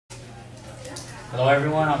Hello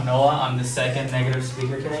everyone, I'm Noah. I'm the second negative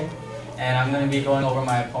speaker today, and I'm going to be going over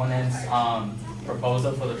my opponent's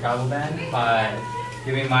proposal for the travel ban by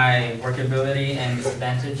giving my workability and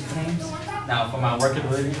disadvantage claims. Now, for my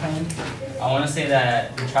workability claim, I want to say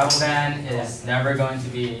that the travel ban is never going to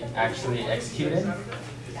be actually executed.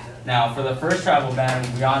 Now, for the first travel ban,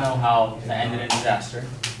 we all know how that ended in disaster.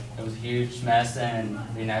 It was a huge mess in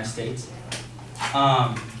the United States.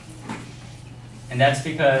 And that's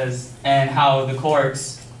because, and how the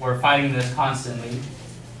courts were fighting this constantly,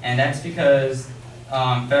 and that's because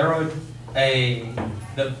that's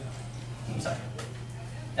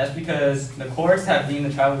because the courts have deemed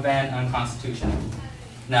the travel ban unconstitutional.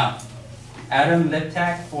 Now, Adam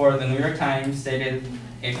Liptak for the New York Times stated,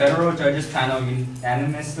 a federal judges panel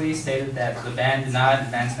unanimously stated that the ban did not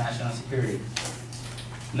advance national security.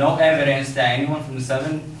 No evidence that anyone from the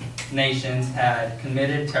 7 nations had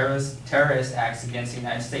committed terrorist acts against the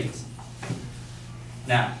United States.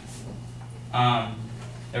 Now,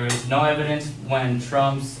 there was no evidence when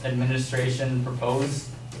Trump's administration proposed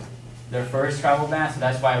their first travel ban, so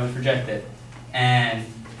that's why it was rejected. And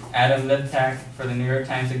Adam Liptak for the New York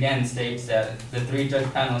Times again states that the 3-judge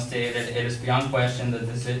panel stated it is beyond question the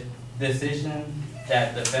decision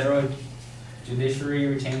that the federal judiciary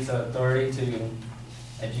retains the authority to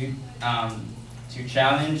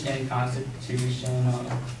challenge any constitutional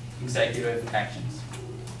executive actions.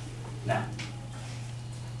 Now,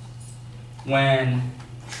 when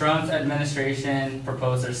Trump's administration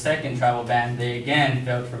proposed their second travel ban, they again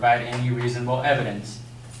failed to provide any reasonable evidence.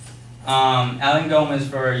 Alan Gomez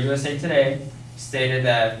for USA Today stated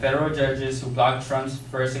that federal judges who blocked Trump's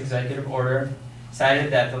first executive order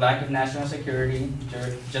cited that the lack of national security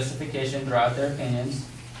justification throughout their opinions.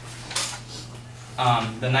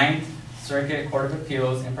 The 9th Circuit Court of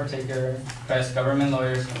Appeals, in particular, pressed government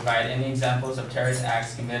lawyers to provide any examples of terrorist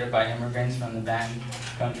acts committed by immigrants from the banned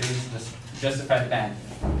countries to justify the ban.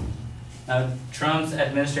 Now, Trump's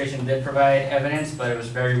administration did provide evidence, but it was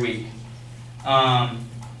very weak.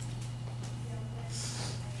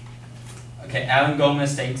 Okay, Alan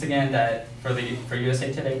Gomez states again that for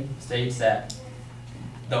USA Today states that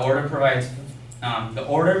the order provides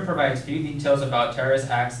few details about terrorist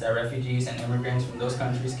acts that refugees and immigrants from those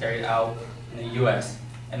countries carried out in the U.S.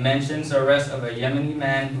 It mentions the arrest of a Yemeni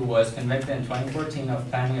man who was convicted in 2014 of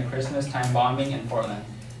planning a Christmas-time bombing in Portland.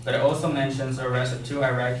 But it also mentions the arrest of 2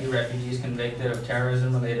 Iraqi refugees convicted of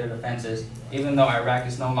terrorism-related offenses, even though Iraq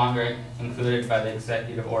is no longer included by the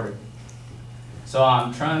executive order. So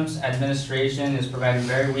Trump's administration is providing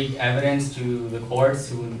very weak evidence to the courts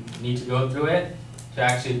who need to go through it to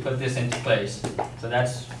actually put this into place. So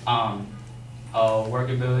that's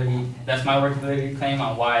that's my workability claim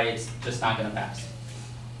on why it's just not going to pass.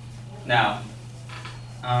 Now,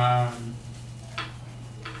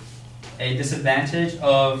 a disadvantage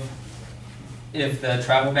of if the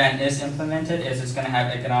travel ban is implemented is it's going to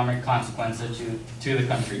have economic consequences to the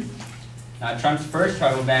country. Now, Trump's first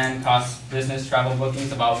travel ban cost business travel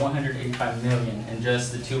bookings about $185 million in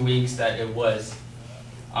just the 2 weeks that it was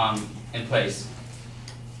in place.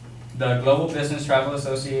 The Global Business Travel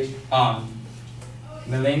Association,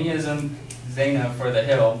 Melania Zena for The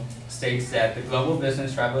Hill, states that the Global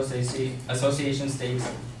Business Travel Association states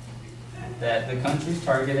that the countries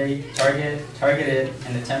targeted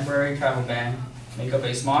in the temporary travel ban make up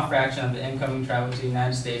a small fraction of the incoming travel to the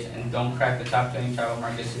United States and don't crack the top 20 travel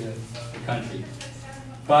markets to the country.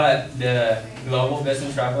 But the Global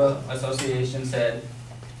Business Travel Association said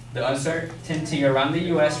the uncertainty around the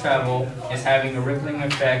U.S. travel is having a rippling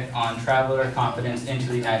effect on traveler confidence into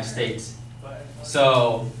the United States.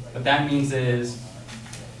 So what that means is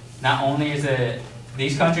not only is it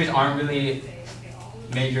these countries aren't really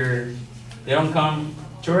major, they don't come,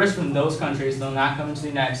 tourists from those countries will not come into the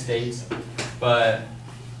United States, but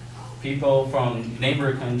people from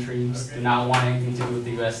neighboring countries do not want anything to do with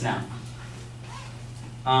the U.S. now.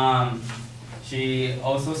 She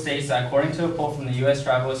also states that according to a poll from the U.S.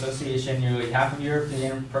 Travel Association, nearly half of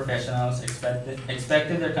European professionals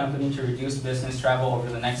expected their company to reduce business travel over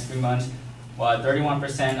the next 3 months, while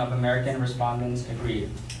 31% of American respondents agreed.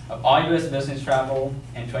 Of all U.S. business travel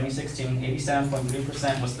in 2016,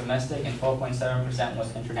 87.3% was domestic and 12.7%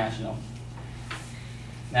 was international.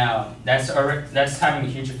 Now, that's having a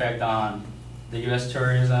huge effect on the U.S.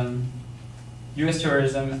 tourism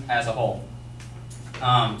as a whole.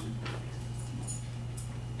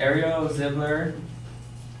 Ariel Zibler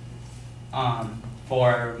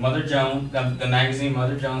for Mother Jones, the magazine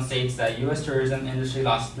Mother Jones states that U.S. tourism industry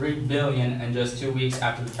lost $3 billion in just 2 weeks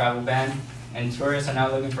after the travel ban, and tourists are now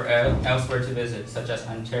looking for elsewhere to visit, such as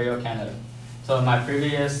Ontario, Canada. So my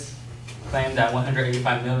previous claim that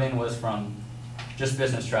 $185 million was from just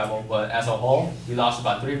business travel, but as a whole, we lost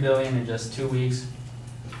about $3 billion in just 2 weeks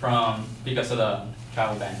because of the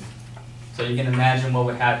travel ban. So you can imagine what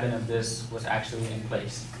would happen if this was actually in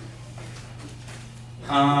place.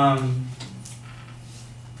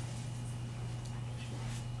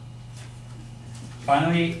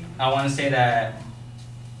 Finally, I want to say that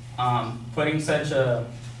putting such a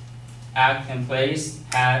act in place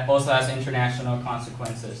also has international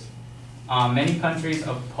consequences. Many countries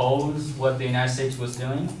oppose what the United States was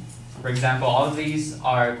doing. For example, all of these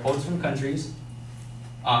are quotes from countries.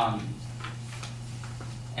 All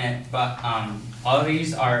of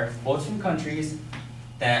these are quotes from countries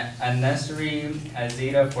that Al-Nasri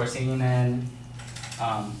Al-Zita for CNN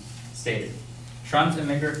stated. Trump's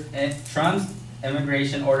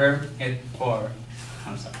immigration order for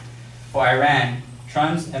Iran.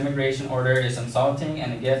 Trump's immigration order is insulting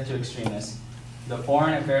and a gift to extremists. The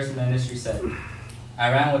Foreign Affairs Ministry said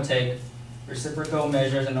Iran will take reciprocal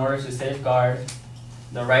measures in order to safeguard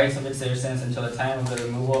the rights of its citizens until the time of the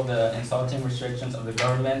removal of the insulting restrictions of the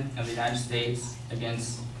government of the United States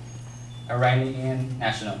against Iranian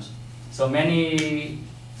nationals. So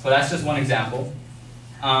that's just one example.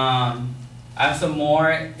 I have some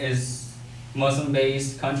more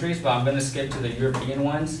Muslim-based countries, but I'm going to skip to the European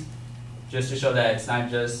ones just to show that it's not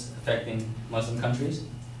just affecting Muslim countries.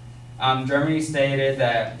 Germany stated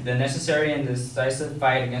that the necessary and decisive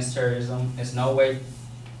fight against terrorism is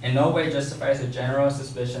in no way justifies a general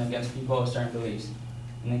suspicion against people of certain beliefs,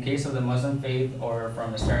 in the case of the Muslim faith or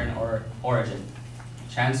from a certain origin.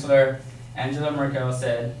 Chancellor Angela Merkel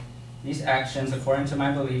said, "These actions, according to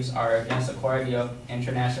my beliefs, are against the core idea of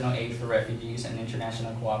international aid for refugees and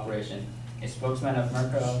international cooperation." A spokesman of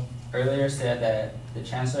Merkel earlier said that the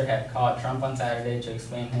Chancellor had called Trump on Saturday to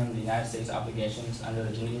explain to him the United States' obligations under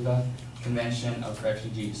the Geneva Convention of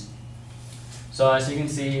Refugees. So as you can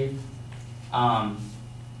see,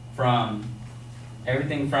 from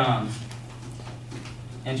everything from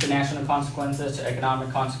international consequences to economic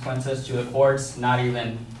consequences to the courts not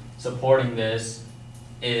even supporting this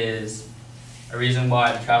is a reason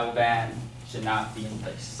why the travel ban should not be in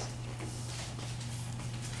place.